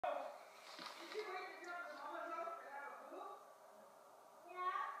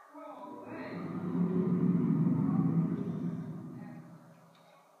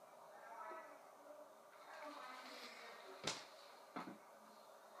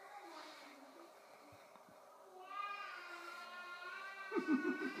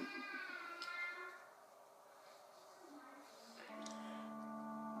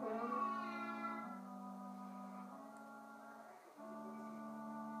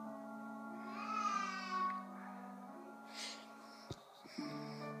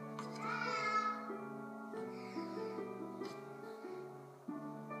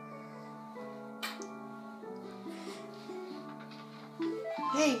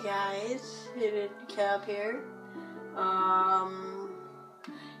Hey guys, Hidden Cap here.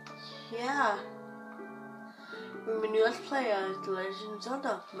 Yeah. We're gonna let's play The Legend of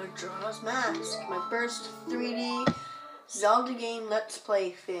Zelda Majora's Mask. My first 3D Zelda game let's play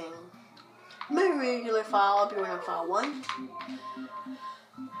thing. My regular file, I'll be running on file 1.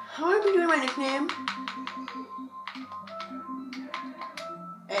 I'm gonna be doing my nickname.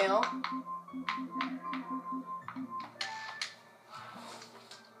 Ale.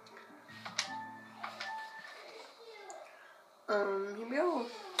 Here we go.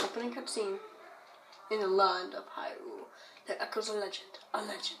 Opening cutscene. In the land of Hyrule, there echoes a legend.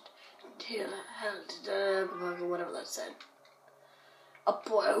 Whatever that said. A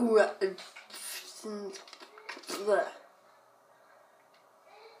boy who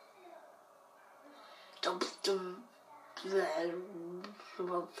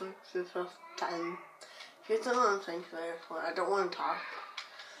here's another thing there. I don't want to talk.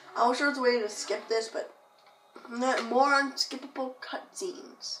 I wish there was a way to skip this, but more unskippable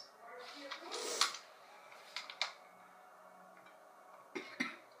cutscenes.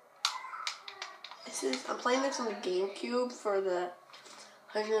 I'm playing this on the GameCube for the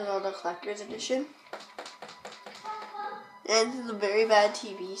Legend of Zelda Collector's Edition. And this is a very bad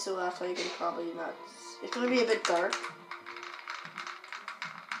TV, so that's why you can probably not. It's going to be a bit dark.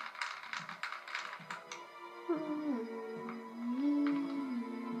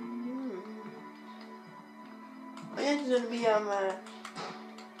 It's going to be a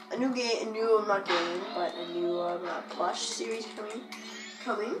new game, a new plush series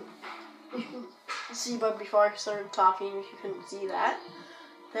coming. See, but before I started talking, if you couldn't see that,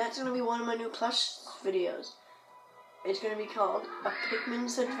 that's going to be one of my new plush videos. It's going to be called A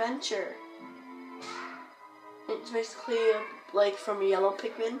Pikmin's Adventure. It's basically like from Yellow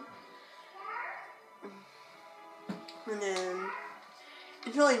Pikmin. And then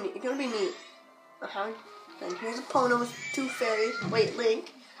it's really neat. It's going to be neat. Then here's a Pono with 2 fairies. Wait,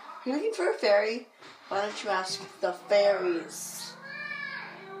 Link, you're looking for a fairy? Why don't you ask the fairies?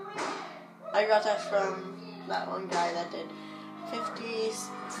 I got that from that one guy that did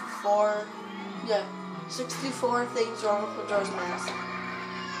 64 things wrong with Majora's Mask.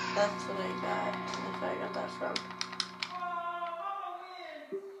 That's what I got. That's where I got that from.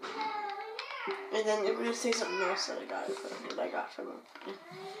 And then I'm gonna say something else that I got from him.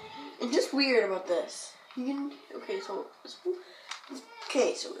 It's just weird about this. You can so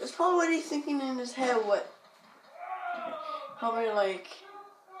it's probably what he's thinking in his head.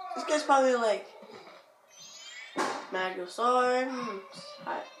 This guy's probably like magical sword,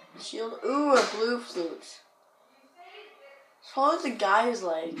 shield, ooh, a blue flute. It's probably what the guy is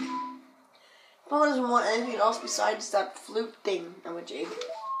like. He probably doesn't want anything else besides that flute thing. I'm a jig.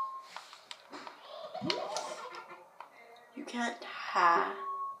 You can't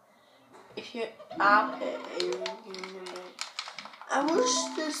if you I wish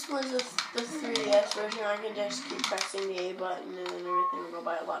this was the 3DS version. I could just keep pressing the A button and then everything would go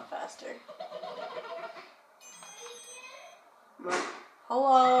by a lot faster. But,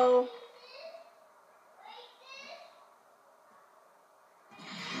 hello?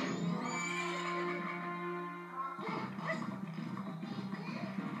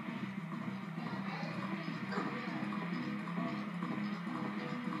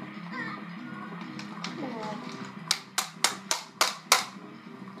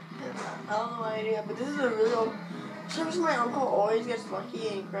 I don't know idea, but this is a really old. For some reason, my uncle always gets lucky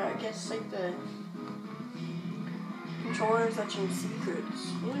and gets like the controllers that you secrets.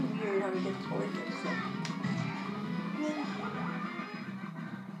 It's really weird how he always gets them.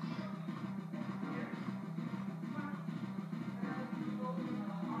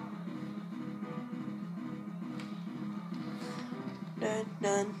 Dun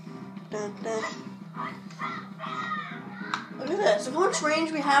dun dun dun. Look at this. Look how much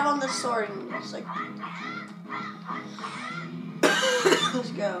range we have on this sword. And it's like, let's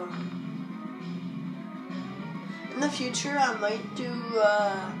go. In the future, I might do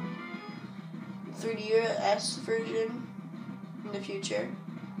 3DS version. In the future,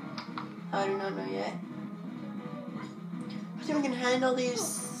 I do not know yet. I think we can handle these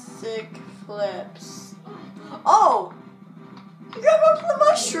sick flips. Oh, you grabbed onto the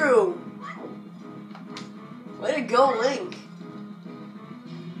mushroom. Way to go, Link.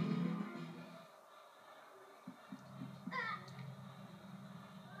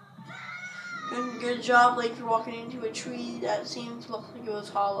 Good job, Link, for walking into a tree that seemed to look like it was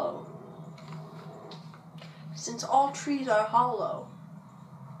hollow. Since all trees are hollow,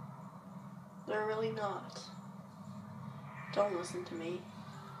 they're really not. Don't listen to me.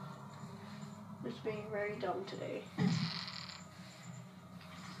 Just being very dumb today.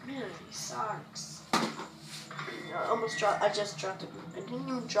 sucks. I just dropped it. I didn't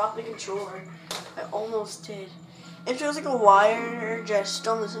even drop the controller. I almost did. If there's like a wire, just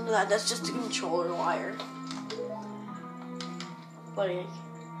don't listen to that. That's just a controller wire. Like,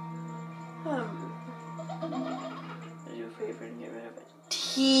 I do a favor and get rid of it.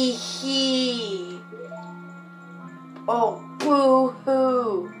 Tee hee. Oh, boo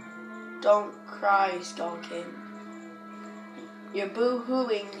hoo. Don't cry, Skullkin. Your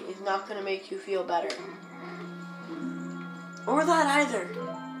boo-hooing is not going to make you feel better. Or that either.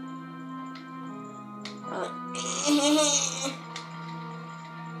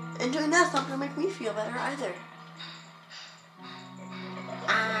 And doing that's not going to make me feel better either.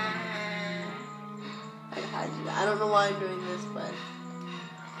 I don't know why I'm doing this, but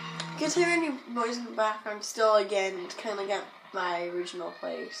you can hear any noise in the background still. Again, it's kind of like at my original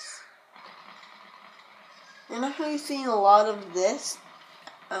place. You're not going to be seeing a lot of this.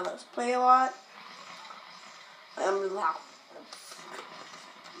 Let's play a lot. Loud.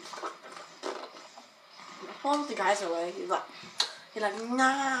 All of the guys are like, he's like,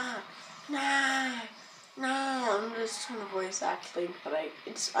 nah. I'm just trying to voice acting, but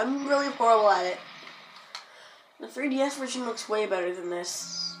I'm really horrible at it. The 3DS version looks way better than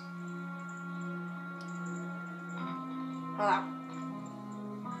this.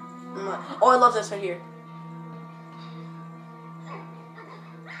 Oh, I love this right here.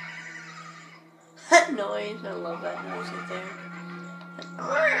 That noise, I love that noise right there.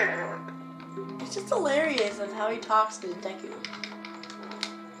 It's just hilarious on how he talks to Deku.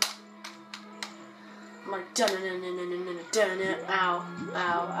 I'm like, ow.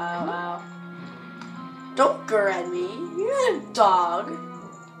 Don't grr at me. You're not a dog.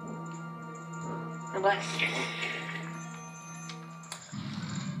 I'm like,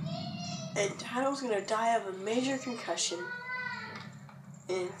 and Tattle's gonna die of a major concussion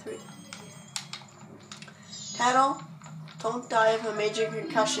in 3. Tattle, don't die of a major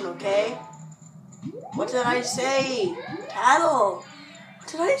concussion, okay? What did I say? Tattle! What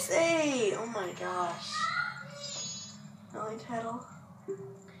did I say? Oh my gosh. Really, Tattle?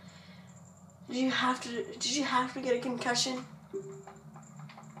 Did you have to get a concussion?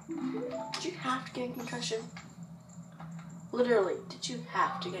 Did you have to get a concussion? Literally, did you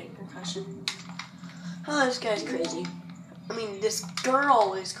have to get a concussion? Oh, this guy's crazy. I mean, this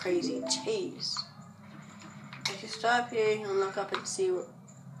girl is crazy. Jeez. If you stop here, you can look up and see where...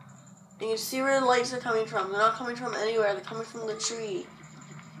 You can see where the lights are coming from. They're not coming from anywhere. They're coming from the tree.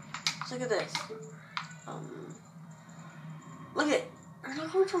 Just look at this. Look at it. They're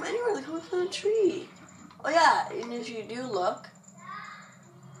not coming from anywhere. They're coming from the tree. Oh yeah, and if you do look...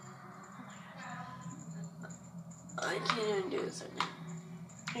 I can't even do this right now.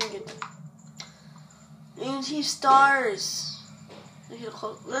 I can't get them. You can see stars. Look at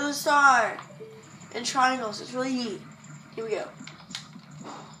the star. And triangles. It's really neat. Here we go.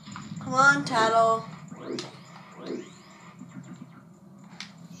 Come on, Tattle.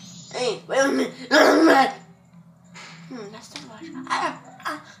 Hey, wait a minute. That's too much. I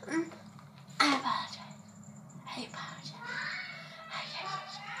apologize.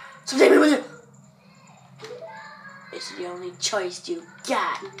 So take me with you. It's the only choice you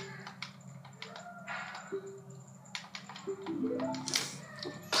got.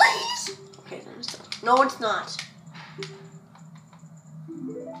 Please. Okay, then it's done. No, it's not.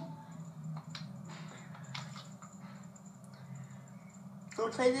 I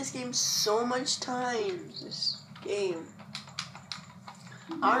played this game so much times. This game.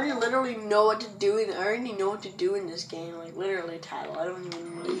 I already literally know what to do. I already know what to do in this game. Like literally, Tattle. I don't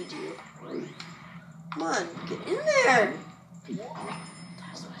even need you. Come on, get in there.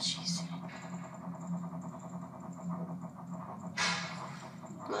 That's what she said.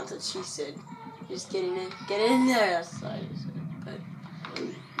 That's what she said. Just get in there. That's what I said. But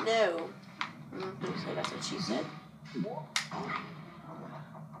no. So that's what she said.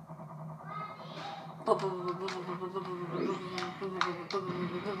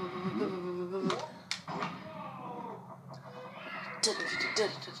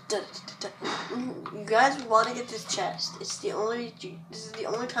 You guys want to get this chest. This is the only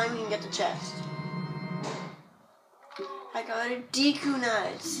time you can get the chest. I got a Deku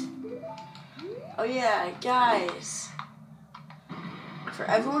nut. Oh yeah, guys. For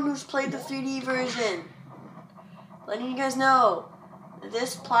everyone who's played the 3D version, letting you guys know,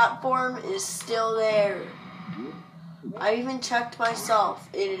 this platform is still there. I even checked myself.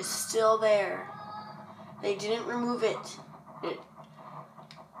 It is still there. They didn't remove it.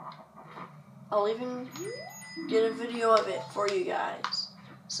 I'll even get a video of it for you guys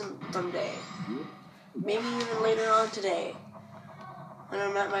someday. Maybe even later on today. when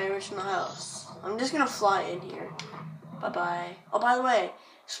I'm at my original house. I'm just gonna fly in here. Bye-bye. Oh, by the way,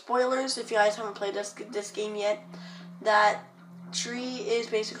 spoilers if you guys haven't played this game yet. That tree is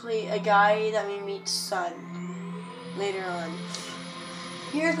basically a guy that we meet son later on.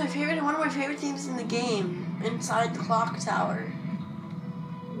 Here's one of my favorite things in the game, inside the clock tower.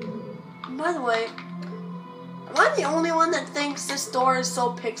 And by the way, am I the only one that thinks this door is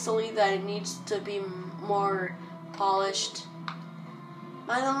so pixely that it needs to be more polished? Am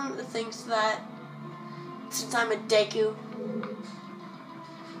I the one that thinks that, since I'm a Deku?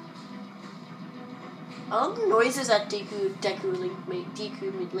 I love the noises that Deku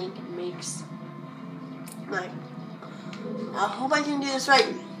Link makes. Like, I hope I can do this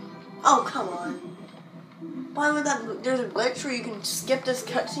right. Oh, come on. By the way, there's a glitch where you can skip this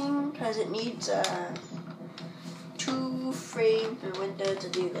cutscene because it needs 2 frame per window to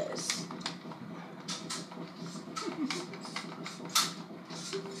do this.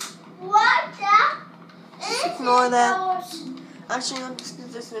 What the? Just ignore that. Actually, this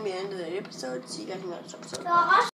is going to be the end of the episode. See you guys in the next episode.